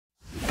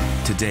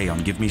Today on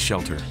Give Me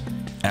Shelter.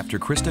 After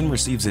Kristen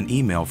receives an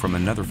email from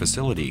another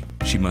facility,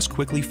 she must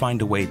quickly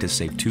find a way to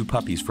save 2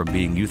 puppies from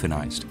being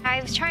euthanized.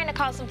 I was trying to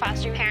call some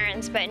foster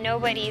parents, but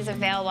nobody's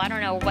available. I don't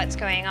know what's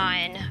going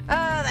on.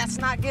 Oh, that's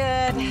not good.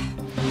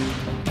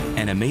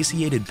 An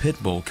emaciated pit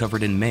bull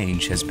covered in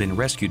mange has been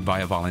rescued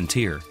by a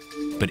volunteer.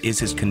 But is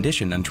his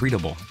condition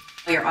untreatable?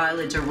 Your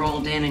eyelids are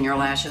rolled in and your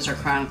lashes are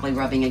chronically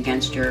rubbing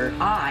against your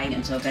eye,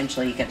 and so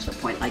eventually you get to a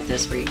point like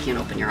this where you can't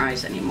open your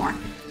eyes anymore.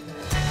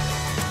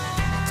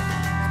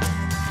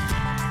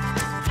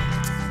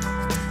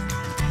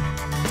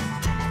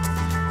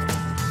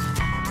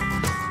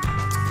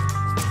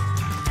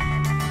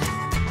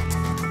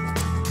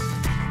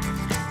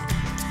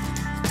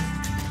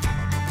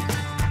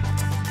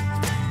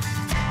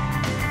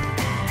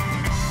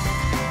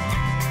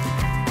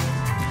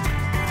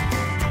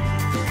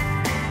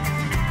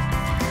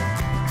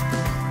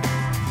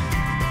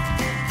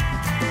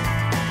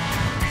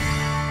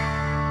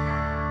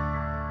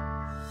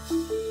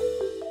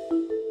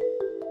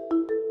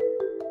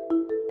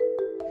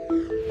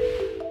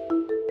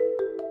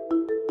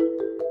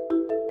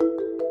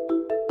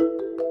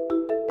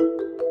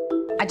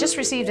 I just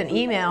received an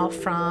email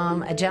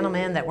from a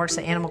gentleman that works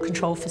at Animal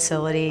Control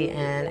Facility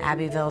in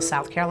Abbeville,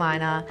 South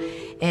Carolina.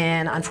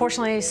 And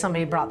unfortunately,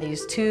 somebody brought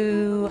these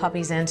 2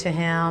 puppies into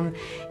him,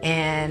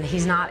 and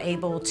he's not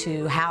able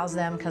to house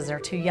them because they're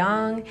too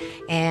young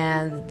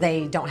and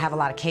they don't have a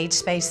lot of cage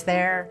space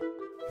there.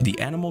 The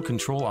animal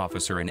control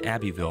officer in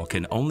Abbeville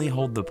can only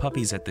hold the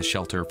puppies at the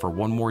shelter for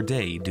 1 more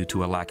day due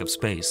to a lack of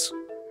space.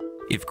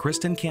 If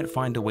Kristen can't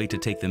find a way to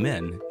take them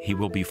in, he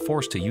will be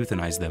forced to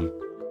euthanize them.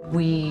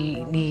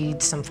 We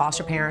need some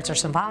foster parents or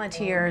some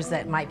volunteers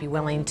that might be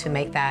willing to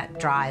make that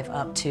drive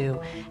up to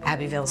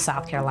Abbeville,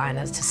 South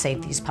Carolina to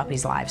save these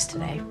puppies' lives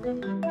today.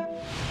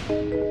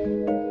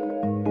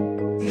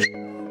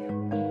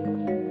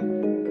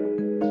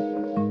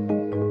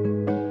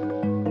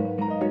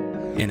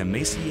 An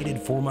emaciated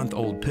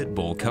 4-month-old pit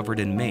bull covered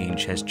in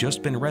mange has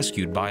just been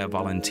rescued by a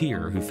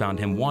volunteer who found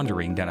him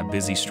wandering down a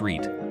busy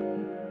street.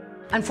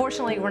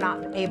 Unfortunately, we're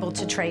not able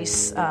to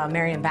trace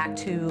Marion back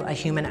to a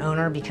human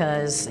owner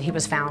because he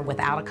was found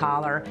without a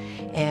collar.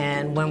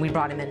 And when we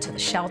brought him into the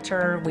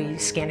shelter, we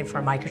scanned him for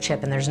a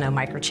microchip, and there's no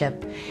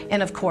microchip.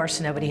 And of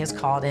course, nobody has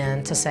called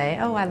in to say,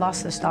 oh, I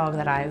lost this dog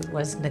that I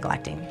was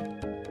neglecting.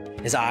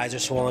 His eyes are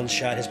swollen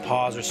shut, his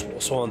paws are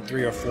swollen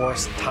 3 or 4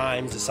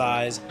 times the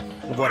size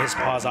of what his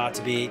paws ought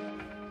to be.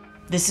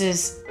 This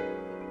is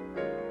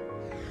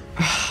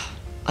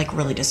like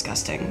really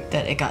disgusting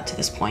that it got to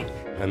this point.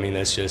 I mean,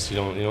 that's just, you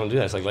don't do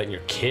that. It's like letting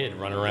your kid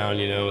run around,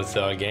 you know, with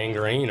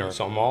gangrene or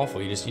something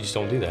awful. You just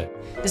don't do that.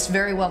 This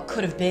very well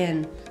could have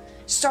been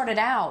started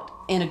out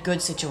in a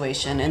good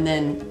situation and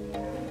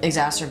then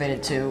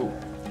exacerbated to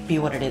be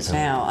what it is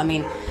now. I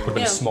mean, would have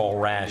been a small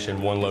rash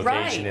in one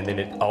location, right. And then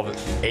it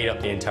ate up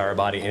the entire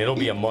body, and it'll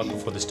be a month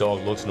before this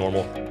dog looks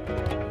normal.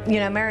 You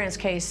know, Marion's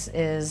case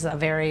is a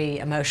very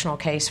emotional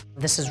case.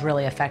 This has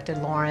really affected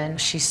Lauren.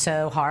 She's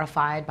so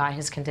horrified by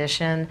his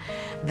condition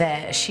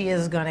that she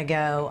is going to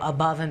go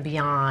above and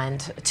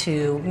beyond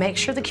to make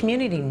sure the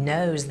community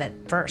knows that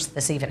first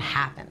this even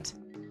happened.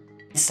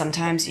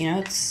 Sometimes, you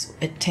know,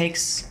 it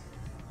takes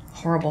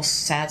horrible,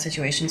 sad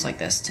situations like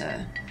this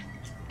to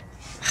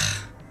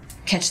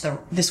catch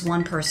this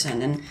one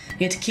person, and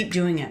you have to keep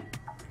doing it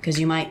because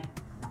you might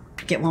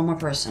get one more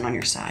person on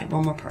your side,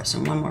 one more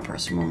person, one more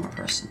person, one more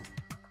person.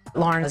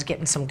 Lauren is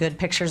getting some good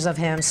pictures of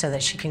him so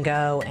that she can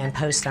go and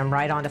post them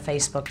right onto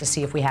Facebook to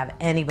see if we have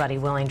anybody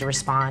willing to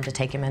respond to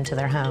take him into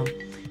their home.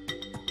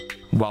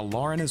 While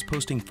Lauren is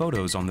posting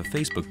photos on the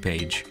Facebook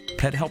page,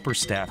 Pet Helper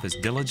staff is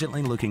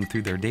diligently looking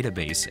through their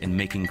database and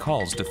making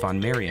calls to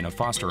find Marion a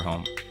foster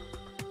home.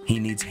 He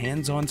needs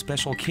hands-on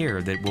special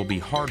care that will be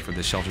hard for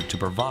the shelter to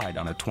provide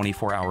on a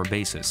 24-hour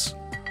basis.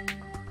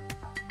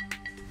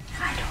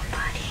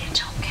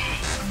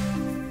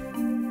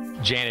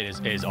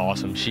 Janet is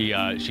awesome. She's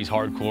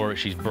hardcore,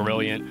 she's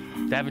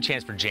brilliant. To have a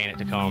chance for Janet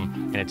to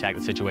come and attack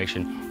the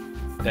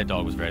situation, that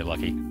dog was very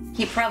lucky.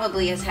 He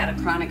probably has had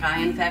a chronic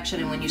eye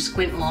infection, and when you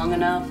squint long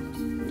enough,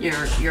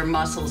 your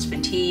muscles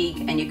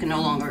fatigue and you can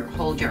no longer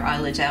hold your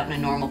eyelids out in a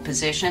normal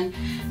position.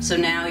 So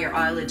now your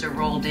eyelids are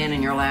rolled in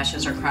and your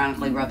lashes are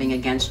chronically rubbing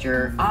against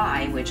your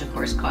eye, which of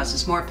course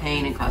causes more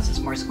pain and causes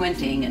more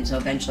squinting, and so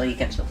eventually you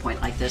get to a point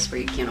like this where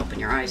you can't open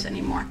your eyes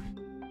anymore.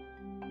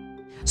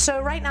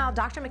 So right now,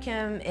 Dr.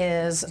 McKim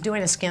is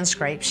doing a skin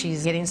scrape.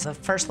 She's getting the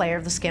first layer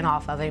of the skin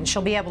off of him.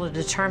 She'll be able to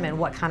determine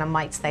what kind of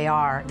mites they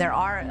are. There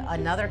are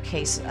another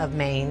case of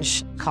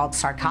mange called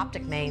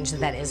sarcoptic mange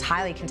that is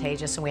highly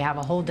contagious, and we have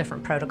a whole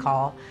different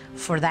protocol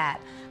for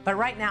that. But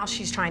right now,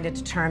 she's trying to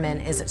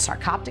determine, is it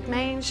sarcoptic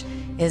mange,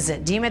 is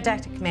it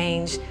demodectic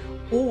mange,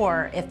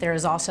 or if there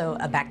is also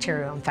a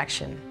bacterial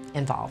infection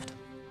involved.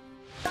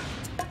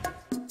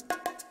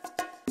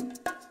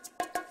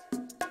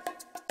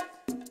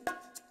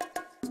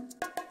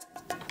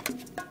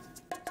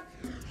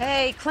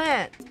 Hey,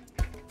 Clint.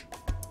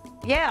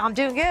 Yeah, I'm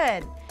doing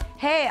good.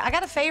 Hey, I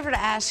got a favor to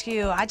ask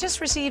you. I just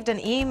received an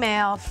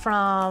email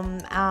from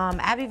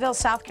Abbeville,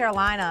 South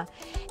Carolina,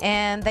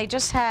 and they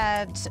just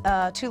had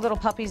 2 little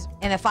puppies.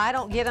 And if I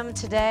don't get them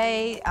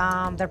today,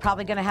 they're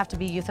probably gonna have to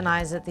be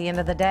euthanized at the end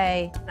of the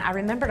day. I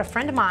remembered a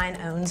friend of mine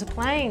owns a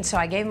plane, so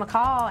I gave him a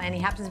call, and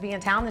he happens to be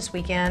in town this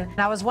weekend. And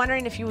I was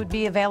wondering if you would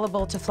be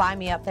available to fly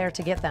me up there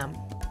to get them.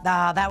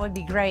 That would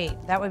be great.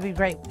 That would be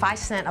great. If I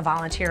sent a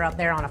volunteer up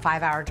there on a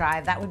 5-hour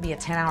drive, that would be a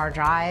 10-hour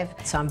drive.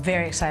 So I'm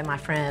very excited my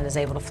friend is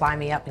able to fly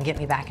me up and get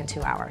me back in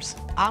 2 hours.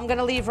 I'm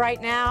gonna leave right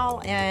now,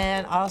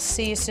 and I'll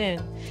see you soon.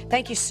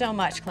 Thank you so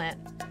much, Clint.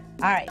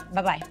 All right,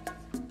 bye-bye.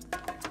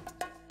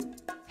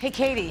 Hey,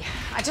 Katie,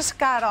 I just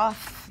got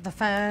off the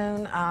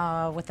phone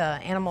with the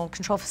animal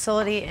control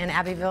facility in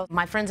Abbeville.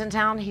 My friend's in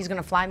town. He's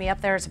gonna fly me up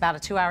there. It's about a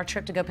 2-hour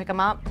trip to go pick him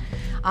up.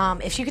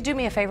 If you could do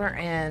me a favor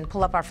and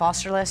pull up our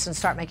foster list and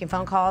start making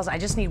phone calls. I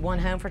just need 1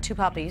 home for 2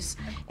 puppies.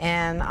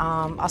 And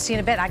I'll see you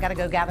in a bit. I gotta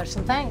go gather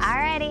some things.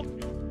 Alrighty.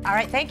 All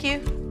right, thank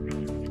you.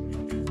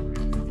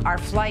 Our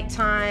flight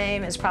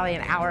time is probably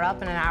an hour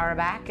up and an hour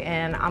back,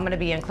 and I'm gonna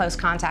be in close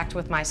contact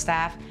with my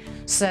staff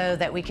so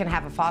that we can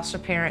have a foster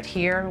parent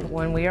here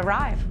when we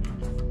arrive.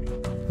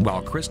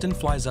 While Kristen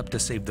flies up to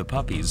save the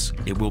puppies,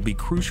 it will be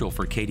crucial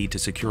for Katie to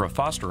secure a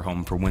foster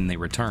home for when they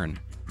return.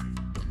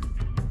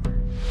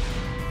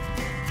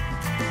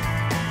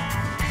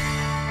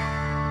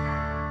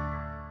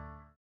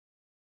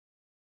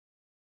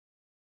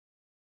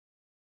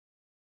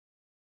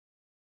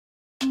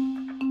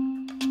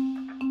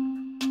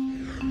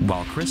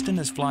 While Kristen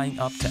is flying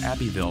up to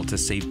Abbeville to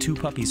save 2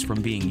 puppies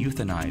from being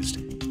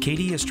euthanized,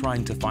 Katie is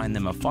trying to find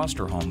them a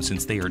foster home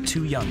since they are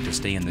too young to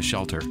stay in the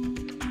shelter.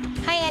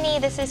 Hi, Annie.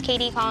 This is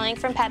Katie calling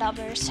from Pet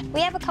Helpers. We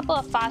have a couple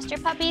of foster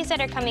puppies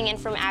that are coming in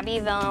from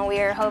Abbeville, and we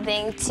are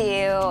hoping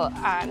to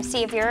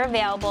see if you're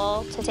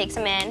available to take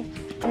some in.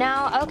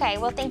 No? Okay.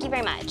 Well, thank you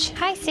very much.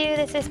 Hi, Sue.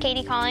 This is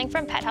Katie calling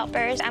from Pet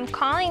Helpers. I'm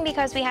calling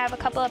because we have a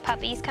couple of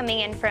puppies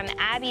coming in from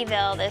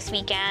Abbeville this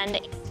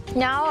weekend.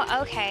 No?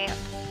 Okay.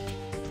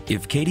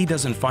 If Katie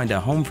doesn't find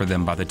a home for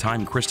them by the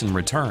time Kristen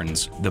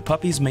returns, the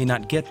puppies may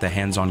not get the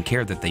hands-on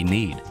care that they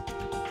need.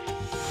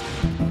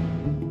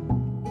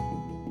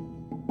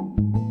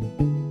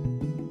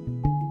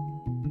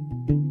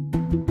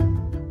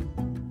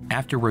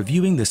 After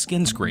reviewing the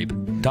skin scrape,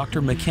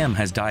 Dr. McKim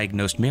has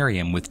diagnosed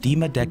Miriam with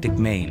demodectic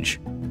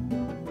mange.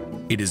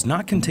 It is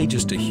not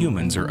contagious to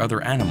humans or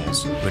other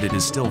animals, but it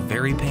is still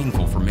very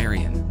painful for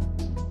Marion.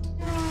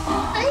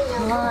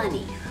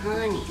 Honey,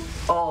 honey.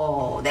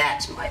 Oh,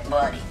 that's my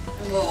buddy.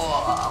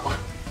 Whoa.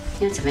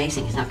 It's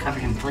amazing he's not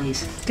covered in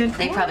fleas. Good.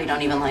 They probably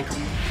don't even like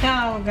him.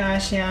 Oh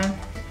gosh, yeah.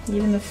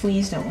 Even the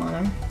fleas don't want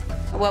them.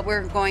 What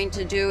we're going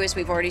to do is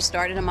we've already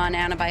started him on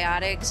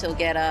antibiotics. He'll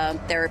get a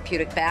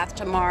therapeutic bath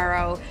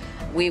tomorrow.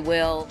 We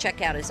will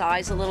check out his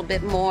eyes a little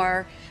bit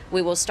more.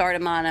 We will start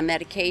him on a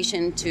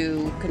medication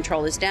to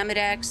control his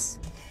Demodex.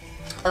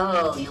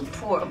 Oh, you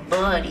poor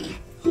buddy.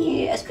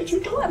 Yes, but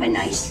you do have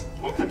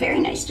a very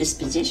nice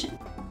disposition.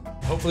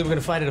 Hopefully we're going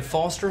to find it a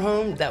foster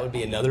home. That would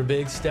be another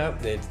big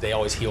step. They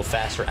always heal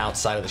faster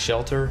outside of the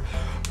shelter.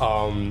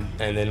 And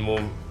then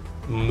we'll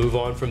move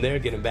on from there,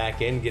 get him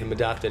back in, get him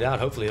adopted out.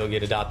 Hopefully he'll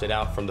get adopted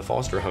out from the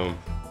foster home.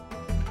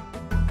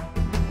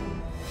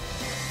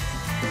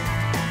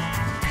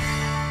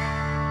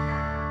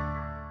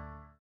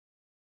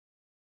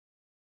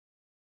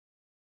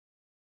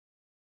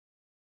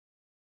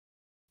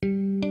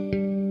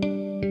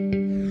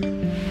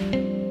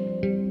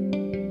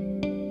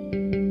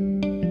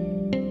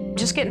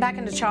 Just getting back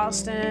into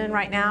Charleston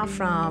right now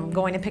from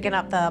going and picking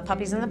up the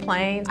puppies in the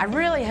plane. I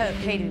really hope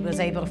Katie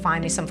was able to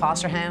find me some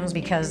foster homes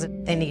because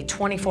they need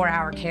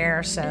 24-hour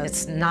care, so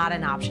it's not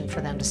an option for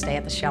them to stay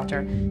at the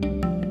shelter.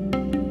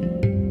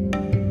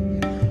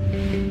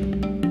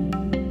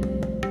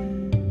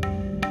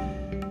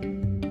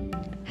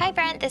 Hi,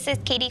 Brent. This is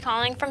Katie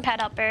calling from Pet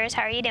Helpers.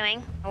 How are you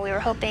doing? We were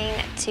hoping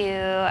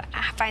to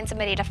find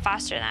somebody to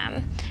foster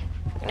them.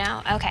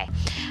 No? Okay.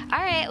 All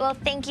right. Well,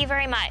 thank you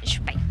very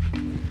much. Bye.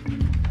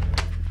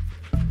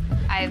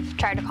 I've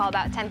tried to call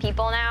about 10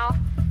 people now,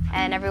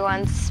 and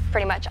everyone's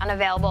pretty much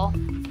unavailable.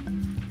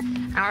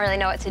 I don't really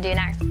know what to do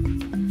next.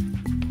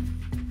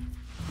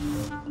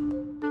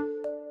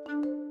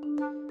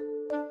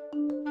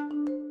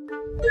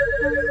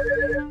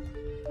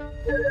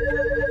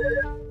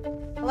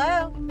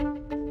 Hello?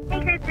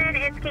 Hey, Kristen,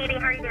 it's Katie.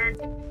 How are you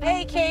doing?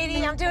 Hey,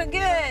 Katie, I'm doing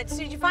good. So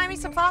did you find me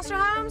some foster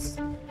homes?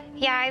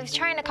 Yeah, I was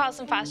trying to call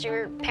some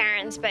foster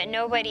parents, but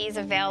nobody's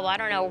available. I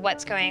don't know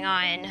what's going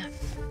on.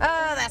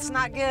 Oh, that's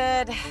not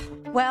good.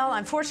 Well,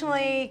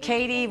 unfortunately,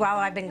 Katie, while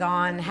I've been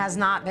gone, has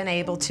not been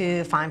able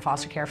to find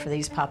foster care for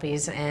these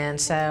puppies, and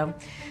so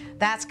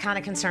that's kind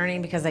of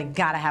concerning because they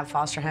gotta have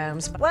foster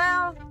homes.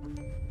 Well,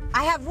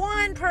 I have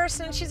one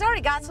person, she's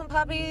already got some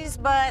puppies,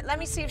 but let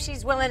me see if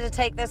she's willing to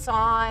take this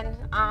on.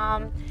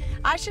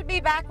 I should be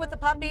back with the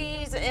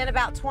puppies in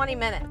about 20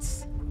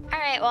 minutes. All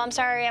right, well, I'm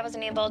sorry I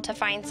wasn't able to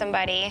find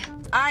somebody.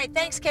 All right,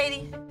 thanks,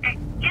 Katie. Okay.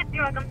 Yep,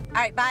 you're welcome.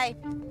 All right, bye.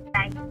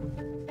 Bye.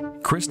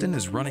 Kristen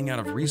is running out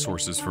of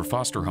resources for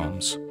foster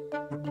homes.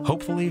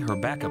 Hopefully, her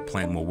backup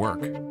plan will work.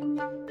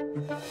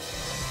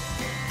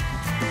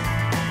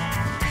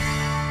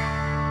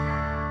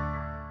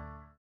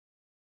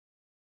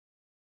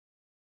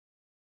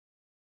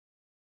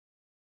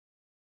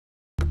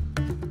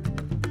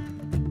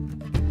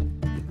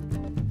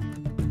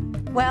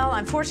 Well,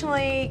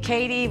 unfortunately,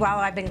 Katie, while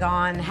I've been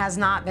gone, has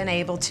not been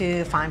able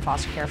to find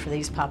foster care for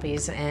these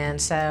puppies, and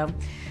so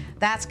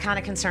that's kind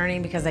of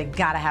concerning because they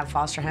gotta have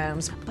foster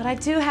homes. But I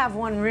do have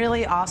one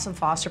really awesome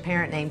foster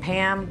parent named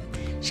Pam.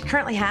 She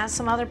currently has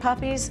some other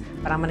puppies,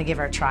 but I'm gonna give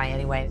her a try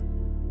anyway.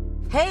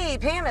 Hey,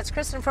 Pam, it's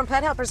Kristen from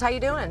Pet Helpers. How you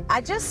doing? I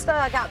just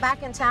got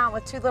back in town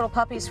with 2 little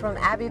puppies from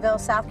Abbeville,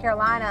 South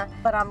Carolina,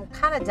 but I'm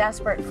kind of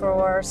desperate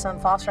for some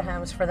foster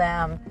homes for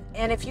them.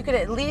 And if you could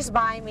at least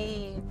buy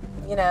me,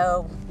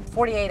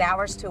 48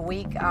 hours to a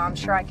week, I'm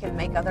sure I can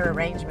make other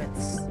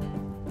arrangements.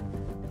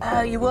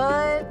 Oh, you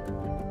would?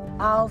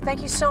 Oh,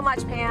 thank you so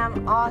much,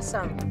 Pam.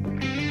 Awesome.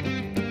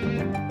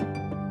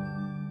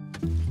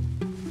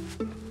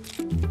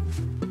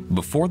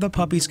 Before the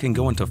puppies can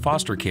go into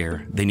foster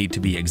care, they need to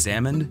be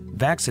examined,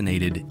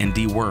 vaccinated, and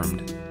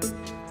dewormed.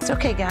 It's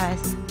okay,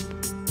 guys.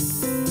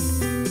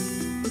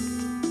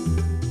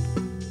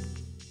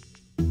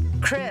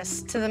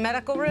 Chris, to the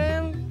medical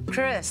room.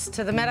 Chris,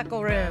 to the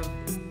medical room.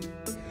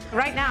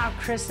 Right now,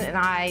 Chris and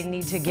I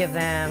need to give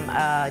them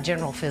a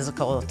general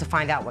physical to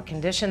find out what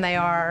condition they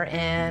are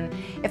and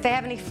if they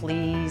have any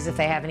fleas, if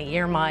they have any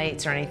ear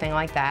mites or anything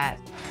like that.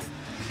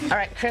 All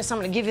right, Chris, I'm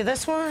gonna give you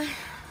this one.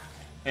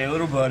 Hey,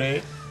 little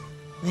buddy.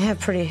 They have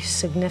pretty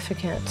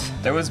significant.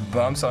 There was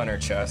bumps on her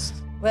chest.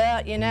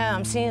 Well,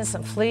 I'm seeing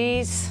some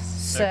fleas,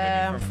 so.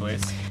 That could be from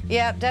fleas?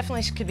 Yeah,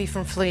 definitely could be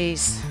from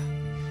fleas.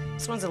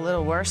 This one's a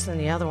little worse than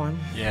the other one.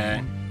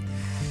 Yeah.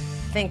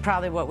 I think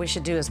probably what we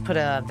should do is put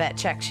a vet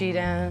check sheet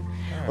in,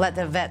 let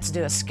the vets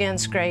do a skin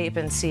scrape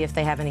and see if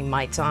they have any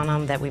mites on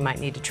them that we might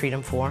need to treat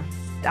them for.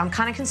 I'm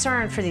kind of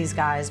concerned for these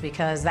guys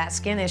because that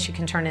skin issue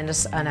can turn into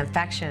an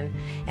infection,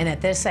 and at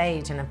this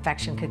age, an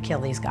infection could kill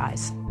these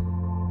guys.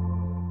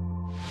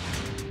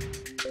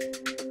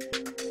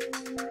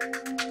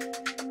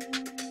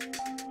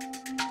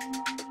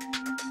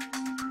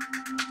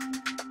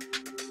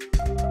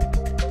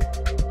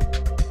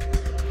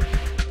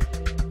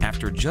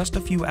 After just a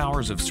few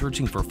hours of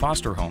searching for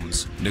foster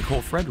homes,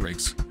 Nicole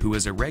Fredericks, who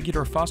is a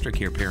regular foster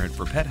care parent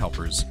for Pet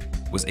Helpers,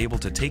 was able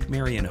to take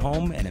Marion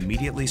home and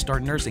immediately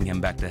start nursing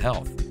him back to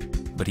health.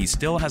 But he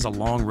still has a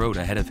long road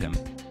ahead of him.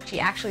 She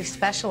actually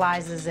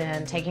specializes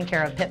in taking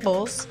care of pit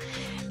bulls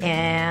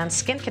and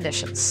skin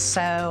conditions.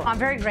 So I'm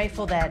very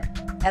grateful that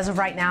as of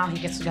right now, he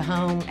gets to go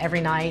home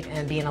every night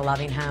and be in a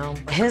loving home.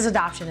 His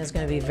adoption is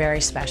going to be very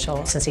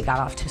special since he got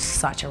off to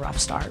such a rough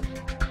start.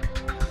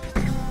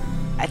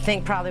 I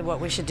think probably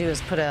what we should do is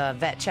put a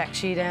vet check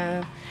sheet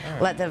in,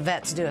 let the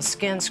vets do a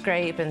skin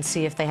scrape and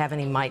see if they have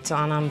any mites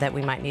on them that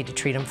we might need to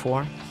treat them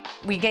for.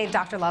 We gave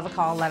Dr. Love a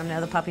call, let him know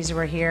the puppies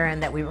were here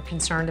and that we were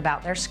concerned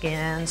about their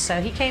skin.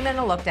 So he came in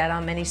and looked at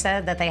them and he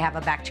said that they have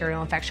a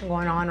bacterial infection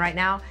going on right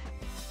now.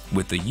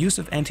 With the use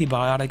of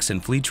antibiotics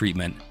and flea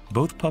treatment,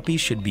 both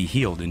puppies should be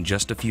healed in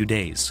just a few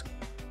days.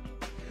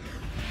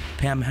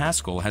 Pam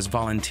Haskell has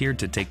volunteered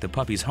to take the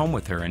puppies home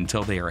with her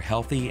until they are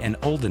healthy and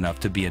old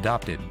enough to be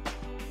adopted.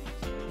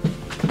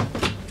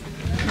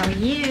 How are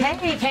you?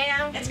 Hey,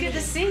 Pam. It's good to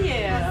see you.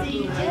 Yeah,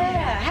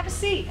 have a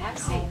seat. Have a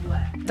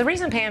seat. The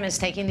reason Pam is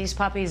taking these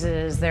puppies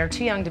is they're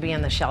too young to be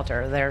in the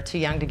shelter. They're too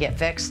young to get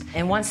fixed.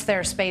 And once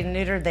they're spayed and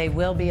neutered, they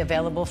will be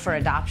available for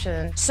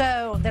adoption.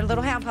 So they're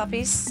little hound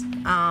puppies,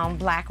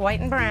 black, white,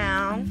 and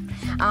brown.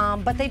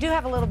 But they do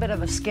have a little bit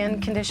of a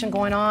skin condition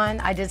going on.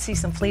 I did see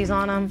some fleas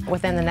on them.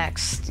 Within the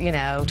next,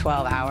 12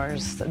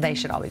 hours, they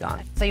should all be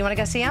gone. So you want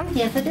to go see them?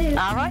 Yes, I do.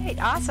 All right,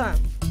 awesome.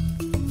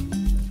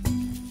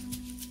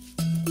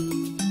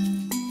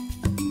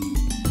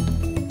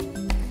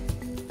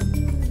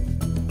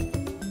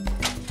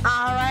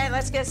 All right,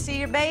 let's go see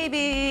your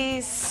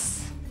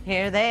babies.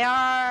 Here they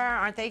are.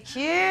 Aren't they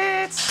cute?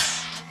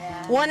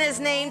 Yeah. One is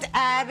named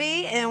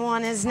Abby and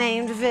one is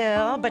named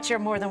Vil, but you're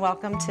more than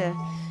welcome to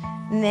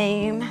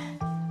name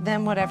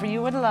them whatever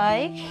you would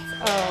like.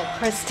 Oh,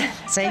 Kristen.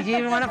 So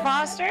you want to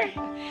foster?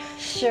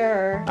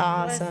 Sure.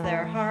 Awesome. Bless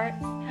their heart.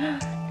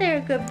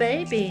 They're good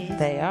babies.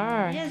 They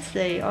are. Yes,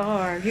 they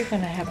are. You're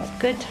going to have a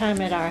good time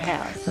at our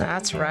house.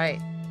 That's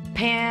right.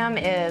 Pam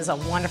is a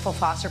wonderful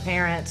foster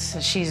parent.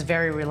 She's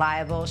very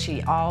reliable.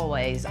 She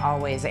always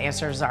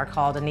answers our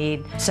call to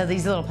need. So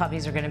these little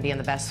puppies are going to be in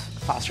the best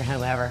foster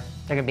home ever.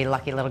 They're going to be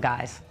lucky little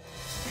guys.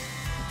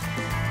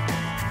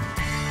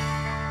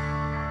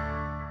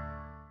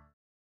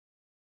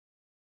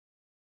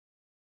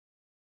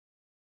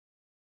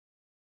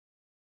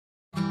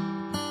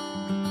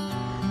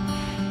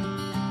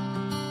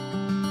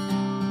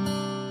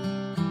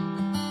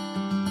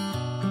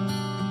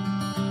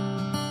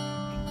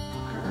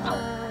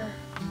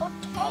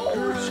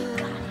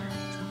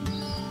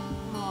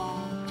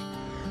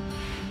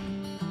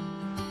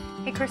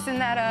 Hey, Kristen,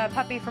 that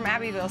puppy from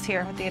Abbeville's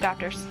here with the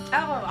adopters.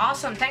 Oh,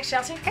 awesome. Thanks,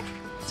 Chelsea. Okay.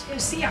 Let's go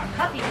see our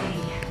puppy.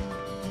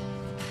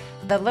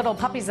 The little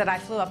puppies that I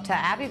flew up to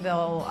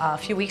Abbeville a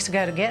few weeks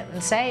ago to get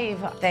and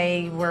save,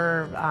 they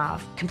were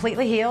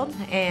completely healed,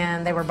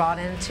 and they were brought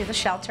into the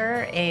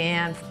shelter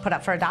and put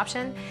up for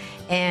adoption.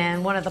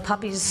 And one of the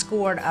puppies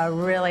scored a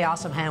really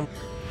awesome home.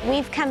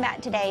 We've come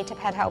back today to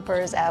Pet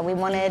Helpers. We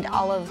wanted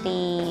all of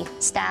the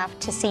staff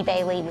to see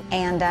Bailey,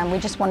 and we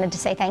just wanted to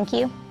say thank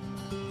you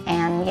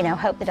and, you know,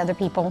 hope that other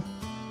people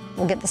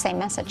will get the same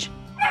message.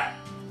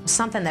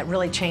 Something that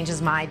really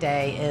changes my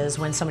day is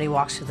when somebody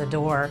walks through the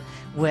door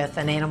with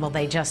an animal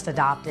they just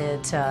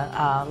adopted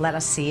to let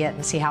us see it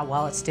and see how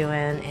well it's doing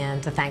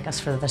and to thank us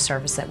for the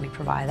service that we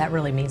provide. That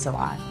really means a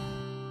lot.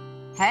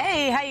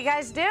 Hey, how you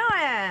guys doing?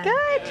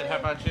 Good. How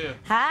about you?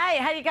 Hi,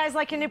 how you guys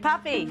like your new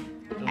puppy?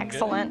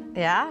 Excellent.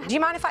 Yeah? Do you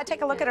mind if I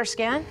take a look at her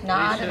skin?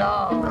 Not at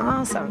all.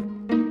 Awesome.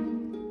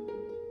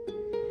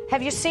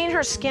 Have you seen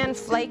her skin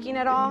flaking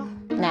at all?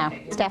 No,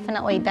 it's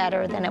definitely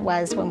better than it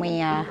was when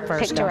we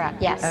picked her up.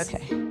 Yes.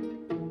 Okay.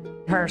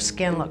 Her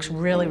skin looks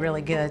really,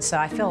 really good, so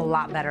I feel a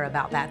lot better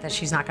about that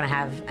she's not going to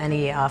have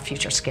any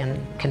future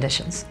skin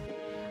conditions.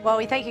 Well,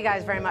 we thank you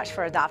guys very much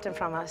for adopting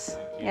from us.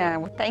 Yeah,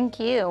 well, thank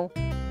you.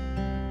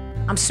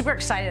 I'm super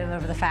excited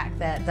over the fact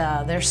that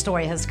their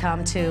story has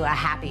come to a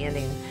happy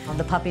ending.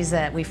 The puppies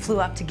that we flew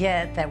up to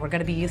get that were going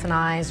to be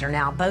euthanized are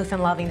now both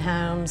in loving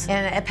homes.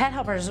 And at Pet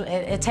Helpers,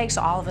 it takes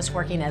all of us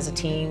working as a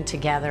team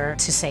together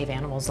to save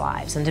animals'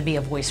 lives and to be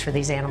a voice for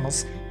these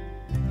animals.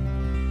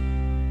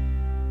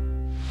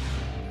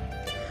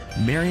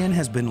 Marion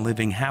has been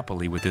living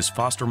happily with his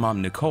foster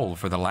mom, Nicole,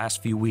 for the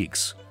last few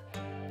weeks.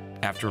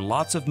 After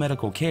lots of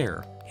medical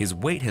care, his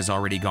weight has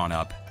already gone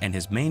up and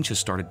his mange has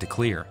started to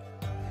clear.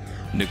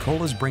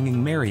 Nicole is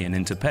bringing Marion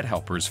into Pet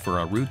Helpers for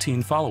a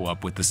routine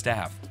follow-up with the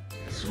staff.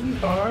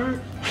 Sweetheart,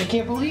 I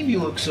can't believe you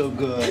look so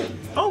good.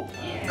 Oh,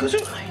 Kazu.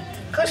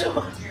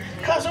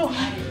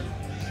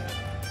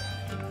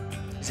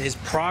 His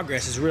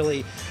progress is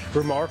really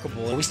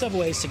remarkable. We still have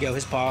ways to go.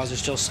 His paws are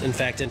still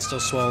infected, still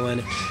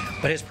swollen,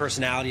 but his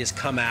personality has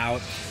come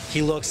out.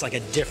 He looks like a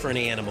different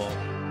animal.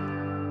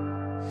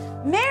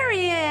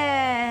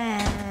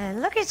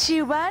 Marion, look at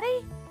you,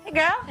 buddy. Hey,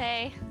 girl.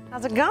 Hey.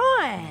 How's it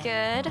going?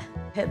 Good.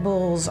 Pit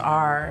bulls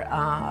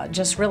are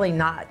just really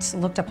not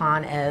looked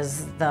upon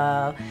as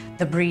the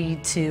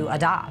breed to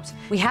adopt.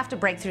 We have to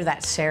break through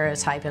that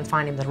stereotype and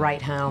find him the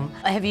right home.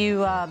 Have you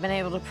been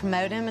able to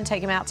promote him and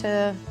take him out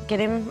to get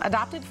him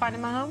adopted, find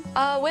him a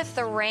home? With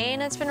the rain,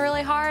 it's been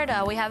really hard.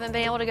 We haven't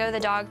been able to go to the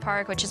dog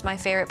park, which is my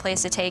favorite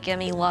place to take him.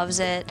 He loves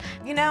it.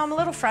 You know, I'm a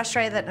little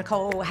frustrated that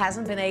Nicole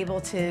hasn't been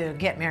able to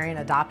get Marion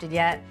adopted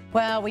yet.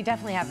 Well, we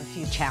definitely have a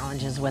few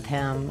challenges with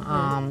him.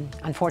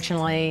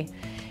 Unfortunately,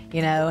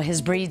 you know,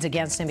 his breed's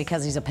against him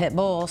because he's a pit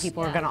bull.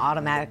 People are going to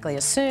automatically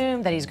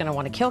assume that he's going to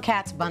want to kill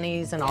cats,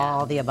 bunnies, and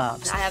all the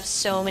above. I have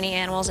so many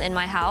animals in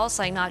my house,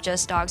 like not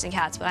just dogs and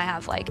cats, but I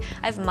have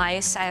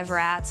mice, I have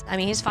rats. I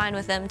mean, he's fine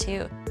with them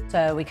too.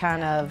 So we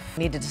kind of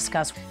need to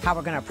discuss how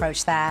we're going to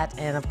approach that,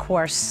 and of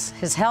course,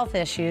 his health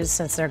issues,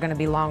 since they're going to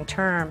be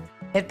long-term.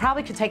 It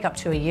probably could take up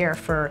to a year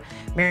for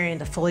Marion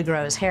to fully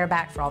grow his hair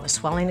back, for all the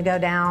swelling to go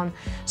down.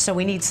 So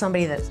we need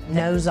somebody that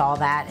knows all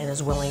that and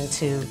is willing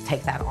to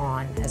take that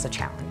on as a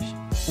challenge.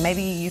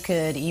 Maybe you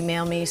could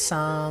email me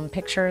some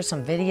pictures,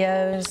 some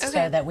videos,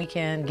 so that we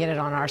can get it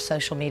on our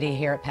social media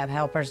here at Pet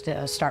Helpers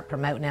to start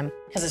promoting him.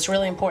 Because it's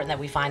really important that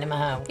we find him a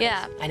home.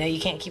 Yeah. I know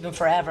you can't keep him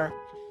forever,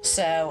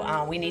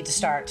 so we need to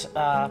start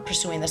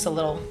pursuing this a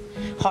little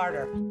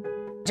harder.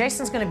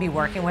 Jason's going to be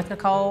working with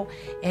Nicole,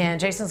 and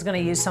Jason's going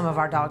to use some of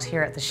our dogs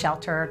here at the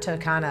shelter to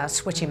kind of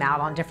switch him out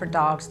on different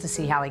dogs to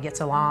see how he gets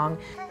along.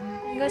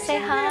 You go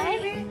say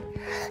hi.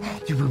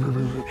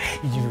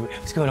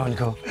 What's going on,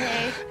 Nicole?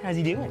 Hey. How's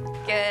he doing?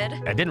 Good.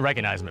 I didn't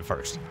recognize him at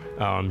first,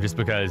 just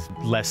because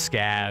less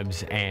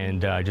scabs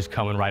and just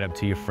coming right up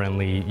to you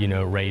friendly, you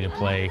know, ready to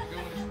play.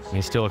 I mean,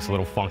 he still looks a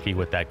little funky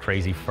with that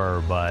crazy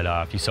fur, but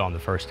if you saw him the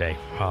first day,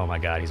 oh my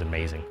God, he's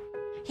amazing.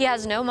 He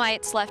has no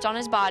mites left on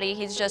his body.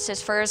 He's just,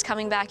 his fur is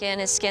coming back in,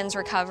 his skin's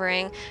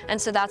recovering,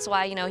 and so that's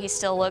why, you know, he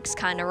still looks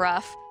kind of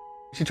rough.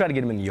 We should try to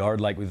get him in the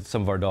yard, like with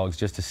some of our dogs,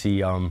 just to see,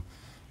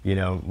 you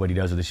know, what he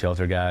does with the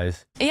shelter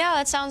guys. Yeah,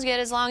 that sounds good.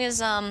 As long as,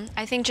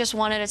 I think just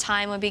one at a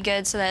time would be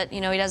good, so that,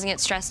 you know, he doesn't get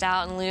stressed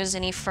out and lose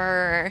any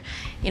fur. Or,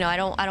 you know, I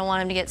don't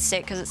want him to get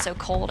sick because it's so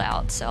cold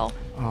out, so.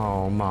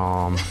 Oh,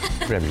 Mom.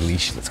 Grab your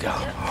leash, let's go.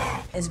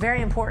 It's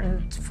very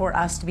important for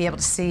us to be able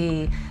to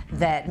see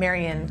that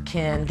Marion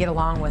can get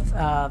along with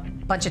a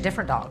bunch of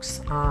different dogs,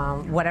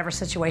 whatever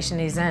situation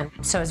he's in.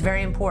 So it's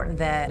very important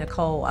that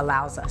Nicole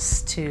allows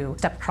us to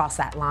step across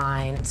that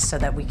line so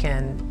that we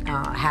can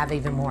have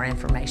even more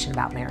information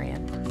about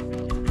Marion.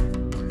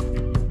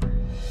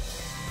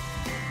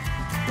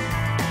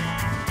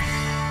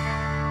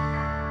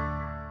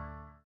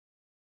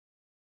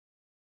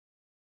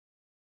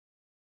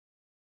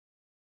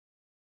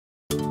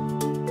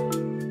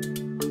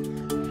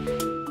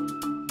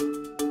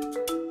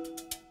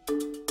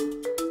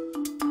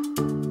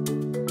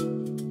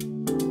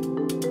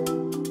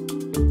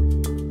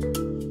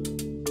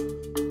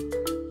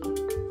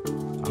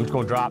 I'm just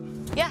gonna drop.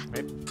 Yeah.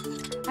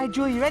 Hi,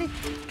 Julie, you ready?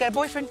 Got a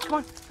boyfriend? Come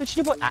on, let's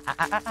do your boy.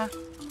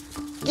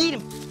 Eat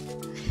him.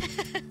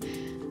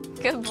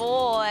 Good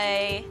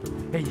boy.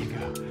 There you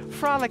go.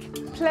 Frolic,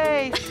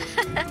 play.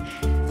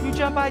 You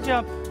jump, I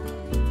jump.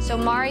 So So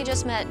Mari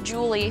just met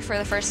Julie for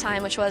the first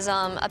time, which was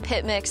a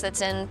pit mix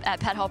that's at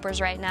Pet Helpers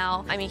right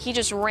now. I mean, he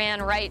just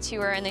ran right to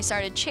her and they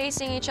started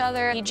chasing each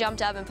other. He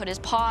jumped up and put his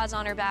paws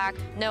on her back.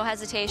 No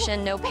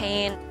hesitation, no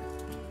pain.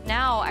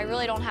 Now I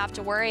really don't have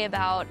to worry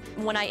about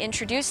when I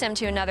introduce him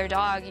to another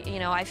dog, you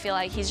know, I feel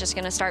like he's just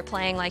gonna start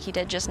playing like he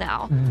did just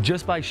now.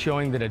 Just by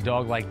showing that a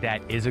dog like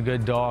that is a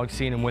good dog,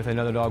 seeing him with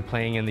another dog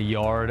playing in the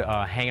yard,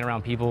 hanging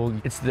around people,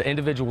 it's the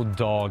individual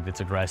dog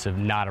that's aggressive,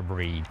 not a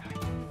breed.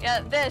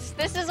 Yeah, this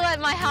is what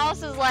my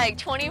house is like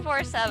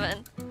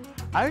 24/7.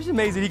 I was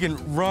amazed that he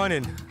can run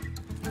and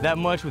that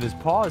much with his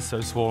paws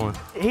so swollen.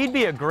 He'd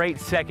be a great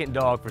second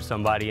dog for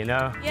somebody, you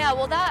know? Yeah,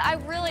 well I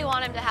really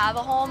want him to have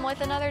a home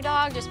with another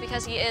dog just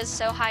because he is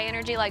so high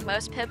energy like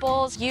most pit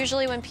bulls.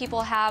 Usually when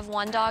people have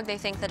one dog, they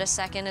think that a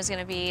second is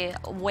gonna be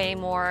way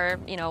more,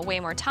 you know,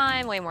 way more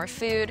time, way more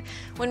food,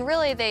 when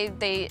really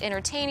they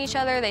entertain each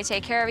other, they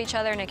take care of each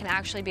other, and it can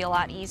actually be a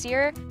lot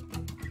easier.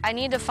 I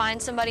need to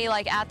find somebody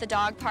like at the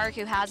dog park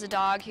who has a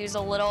dog who's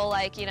a little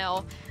like, you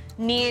know,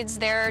 needs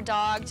their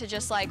dog to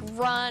just like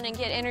run and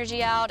get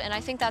energy out, and I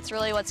think that's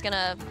really what's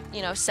gonna,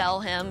 you know, sell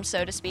him,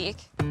 so to speak.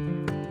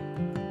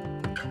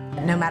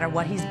 No matter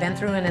what he's been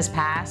through in his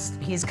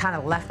past, he's kind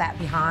of left that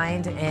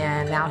behind,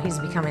 and now he's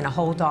becoming a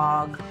whole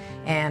dog,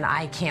 and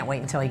I can't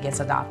wait until he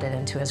gets adopted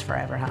into his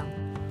forever home.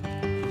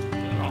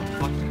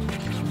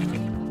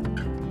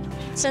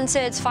 Since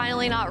it's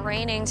finally not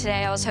raining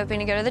today, I was hoping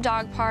to go to the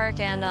dog park,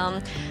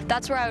 and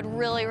that's where I would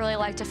really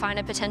like to find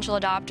a potential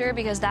adopter,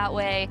 because that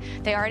way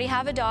they already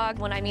have a dog.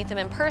 When I meet them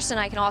in person,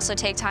 I can also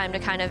take time to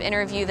kind of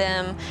interview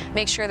them,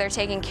 make sure they're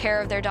taking care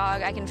of their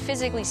dog. I can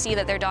physically see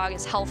that their dog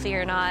is healthy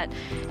or not,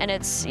 and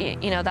it's,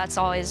 you know, that's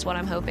always what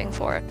I'm hoping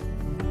for.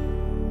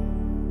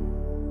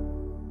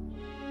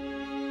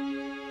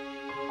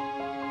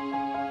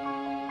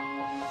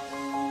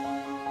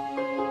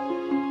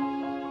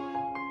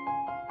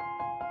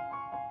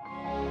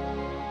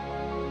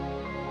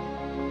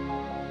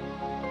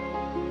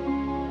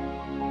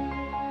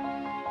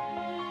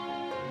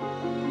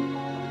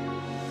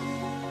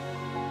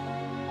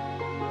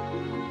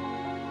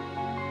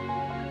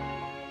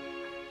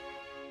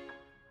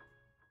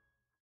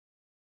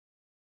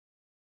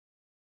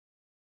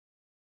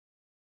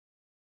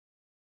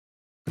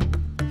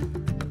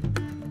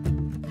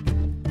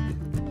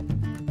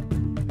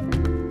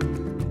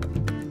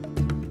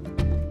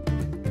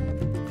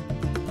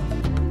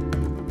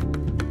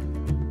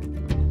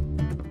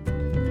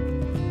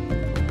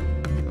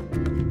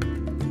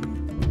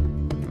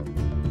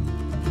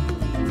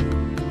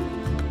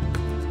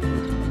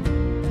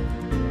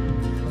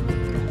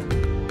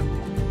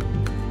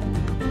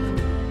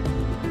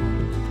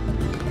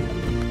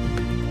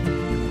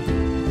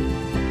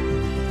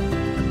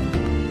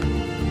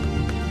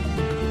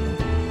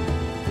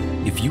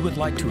 If you would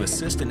like to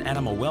assist in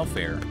animal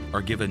welfare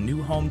or give a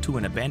new home to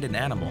an abandoned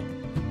animal,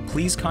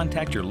 please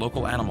contact your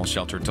local animal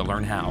shelter to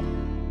learn how.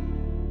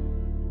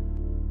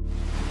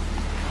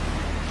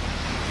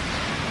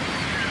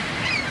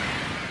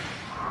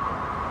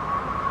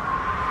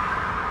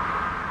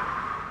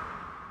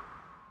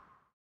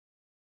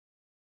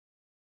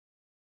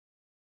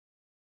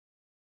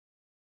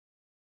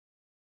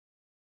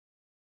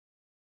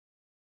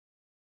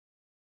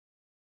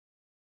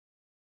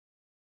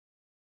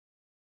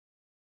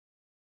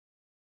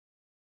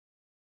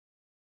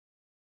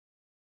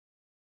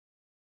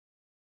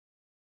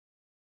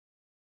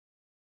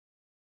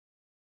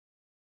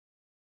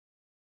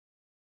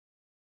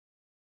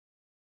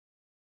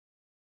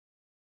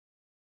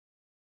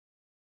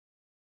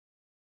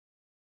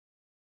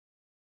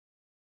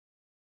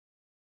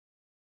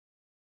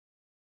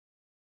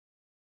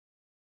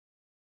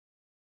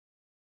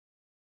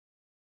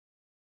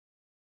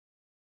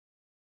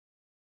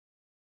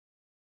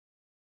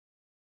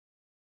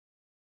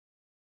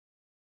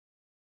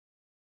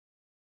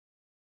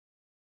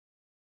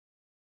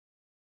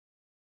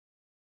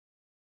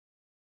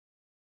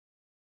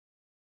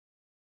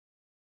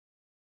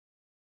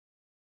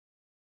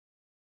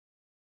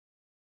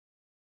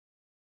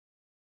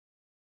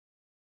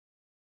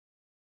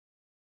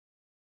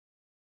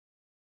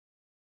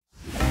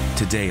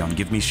 Today on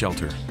Give Me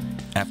Shelter,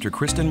 after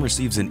Kristen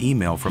receives an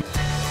email from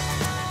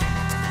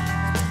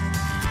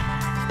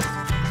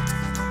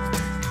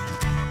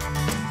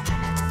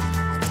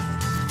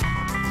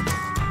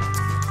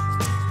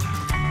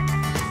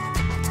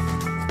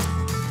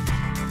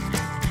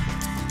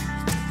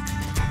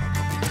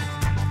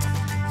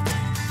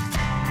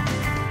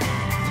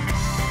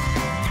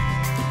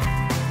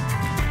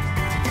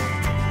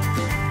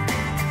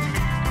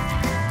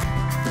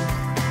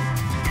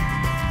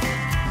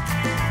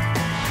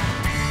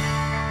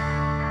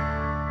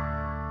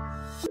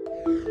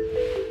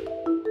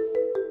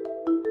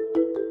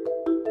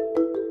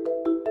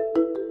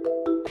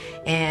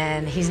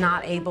and he's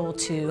not able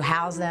to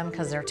house them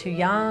because they're too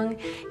young,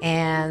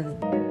 and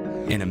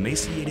an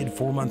emaciated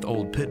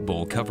 4-month-old pit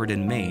bull covered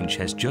in mange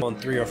has just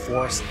 3 or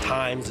 4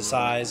 times the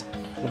size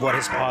of what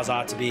his paws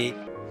ought to be.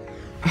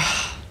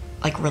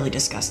 like really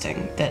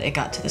disgusting that it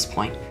got to this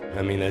point.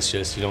 I mean, that's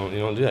just, you don't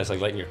do that. It's like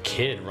letting your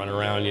kid run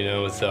around, you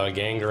know, with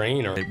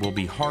gangrene. Or It will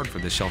be hard for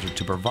the shelter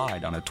to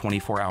provide on a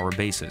 24-hour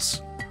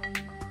basis.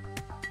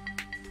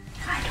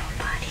 I know,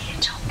 buddy,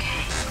 it's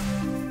okay.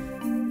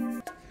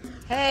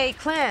 Hey,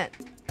 Clint.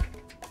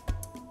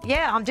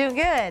 Yeah, I'm doing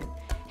good.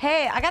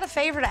 Hey, I got a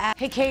favor to ask.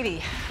 Hey,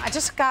 Katie, I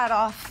just got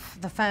off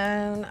the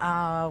phone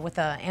with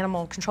the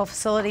animal control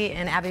facility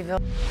in Abbeville.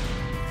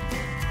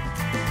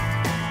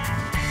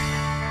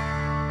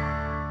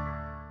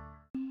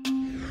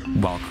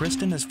 While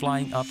Kristen is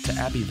flying up to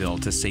Abbeville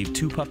to save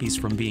 2 puppies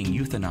from being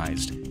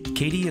euthanized,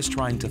 Katie is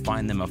trying to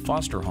find them a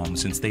foster home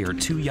since they are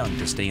too young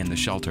to stay in the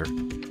shelter.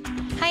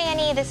 Hi,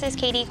 Annie. This is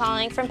Katie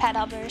calling from Pet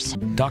Helpers.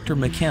 Dr.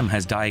 McKim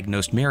has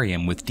diagnosed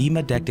Miriam with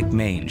demodectic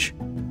mange.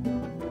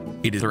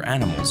 It is their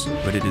animals,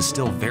 but it is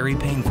still very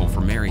painful for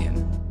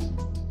Marion.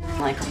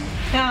 Like them.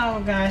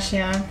 Oh gosh,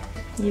 yeah.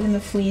 Even the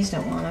fleas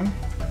don't want them.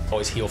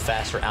 always heal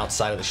faster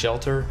outside of the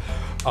shelter,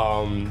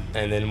 and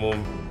then we'll.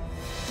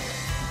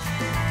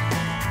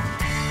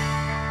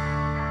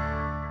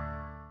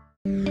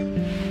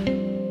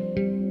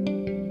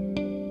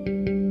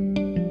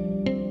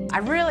 I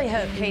really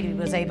hope Katie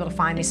was able to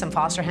find me some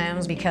foster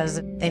homes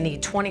because they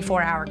need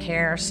 24-hour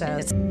care, so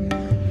it's...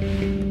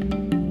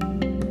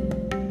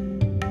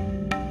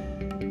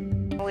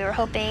 We were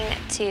hoping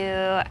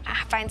to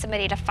find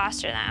somebody to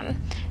foster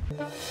them.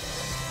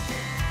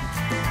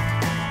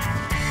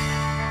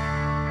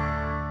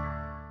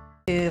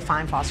 To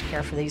find foster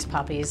care for these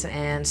puppies,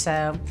 and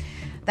so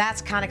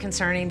that's kind of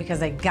concerning because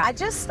they got... I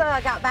just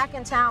got back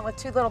in town with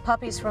 2 little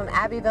puppies from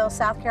Abbeville,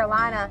 South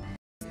Carolina.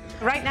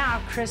 Right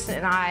now, Kristen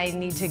and I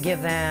need to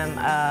give them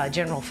a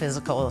general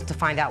physical to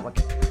find out what...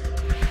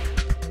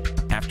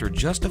 After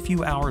just a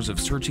few hours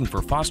of searching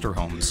for foster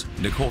homes,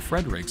 Nicole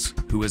Fredericks,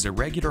 who is a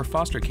regular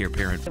foster care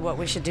parent... What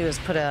we should do is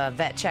put a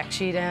vet check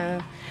sheet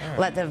in,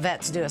 let the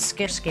vets do a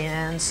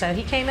skin. So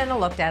he came in and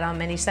looked at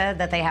them, and he said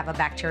that they have a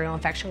bacterial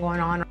infection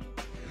going on.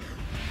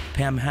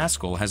 Pam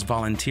Haskell has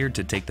volunteered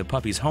to take the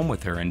puppies home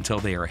with her until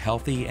they are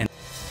healthy and...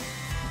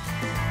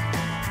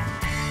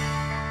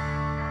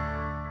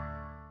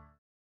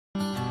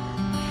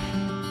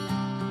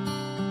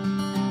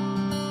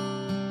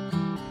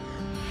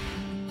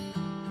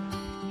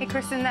 Hey,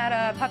 Kristen,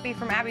 that puppy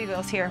from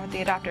Abbeville's here with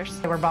the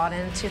adopters. They were brought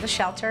into the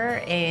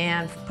shelter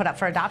and put up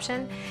for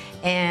adoption,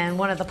 and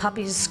one of the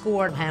puppies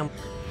scored him.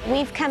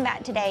 We've come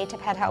back today to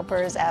Pet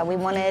Helpers. We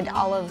wanted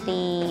all of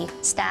the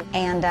staff,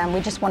 and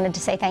we just wanted to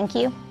say thank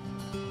you,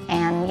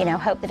 and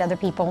hope that other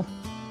people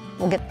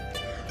will get.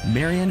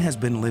 Marion has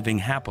been living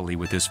happily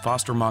with his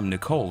foster mom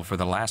Nicole for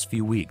the last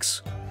few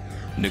weeks.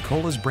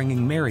 Nicole is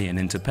bringing Marion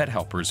into Pet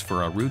Helpers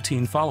for a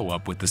routine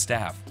follow-up with the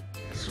staff.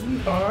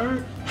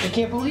 Sweetheart, I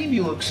can't believe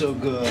you look so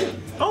good.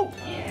 Oh,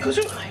 cause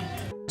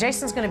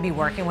Jason's going to be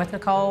working with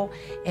Nicole,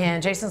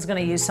 and Jason's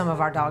going to use some of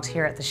our dogs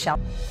here at the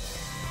shelter.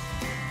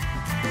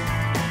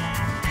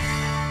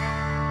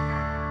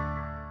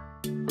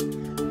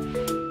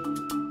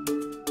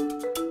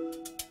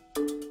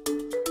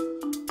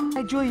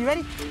 Hey, Julie, you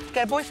ready?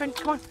 Got a boyfriend?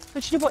 Come on,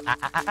 let's your boy.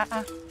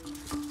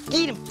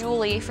 Eat him.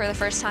 Julie for the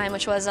first time,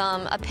 which was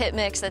a pit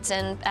mix that's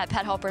at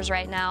Pet Helpers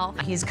right now.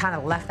 He's kind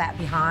of left that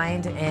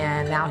behind,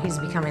 and now he's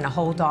becoming a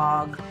whole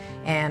dog,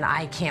 and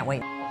I can't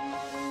wait.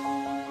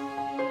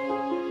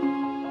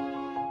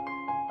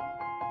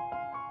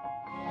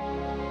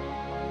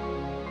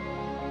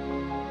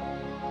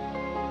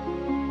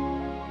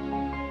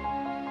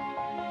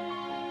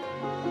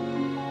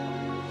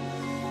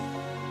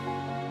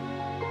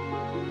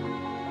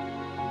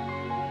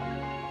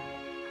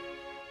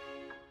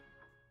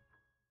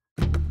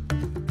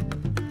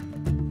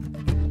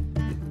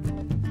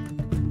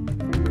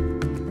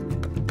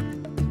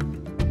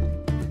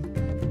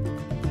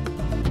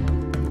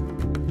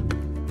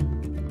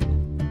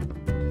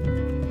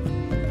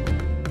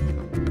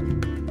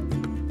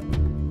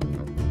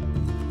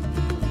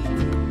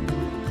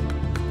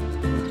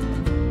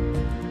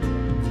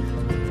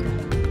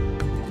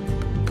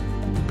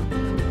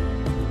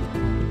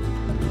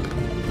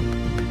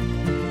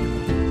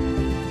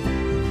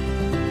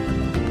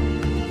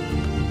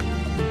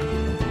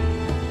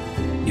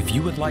 If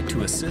you would like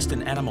to assist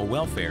in animal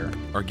welfare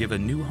or give a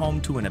new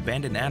home to an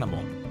abandoned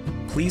animal,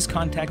 please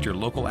contact your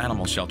local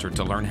animal shelter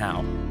to learn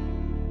how.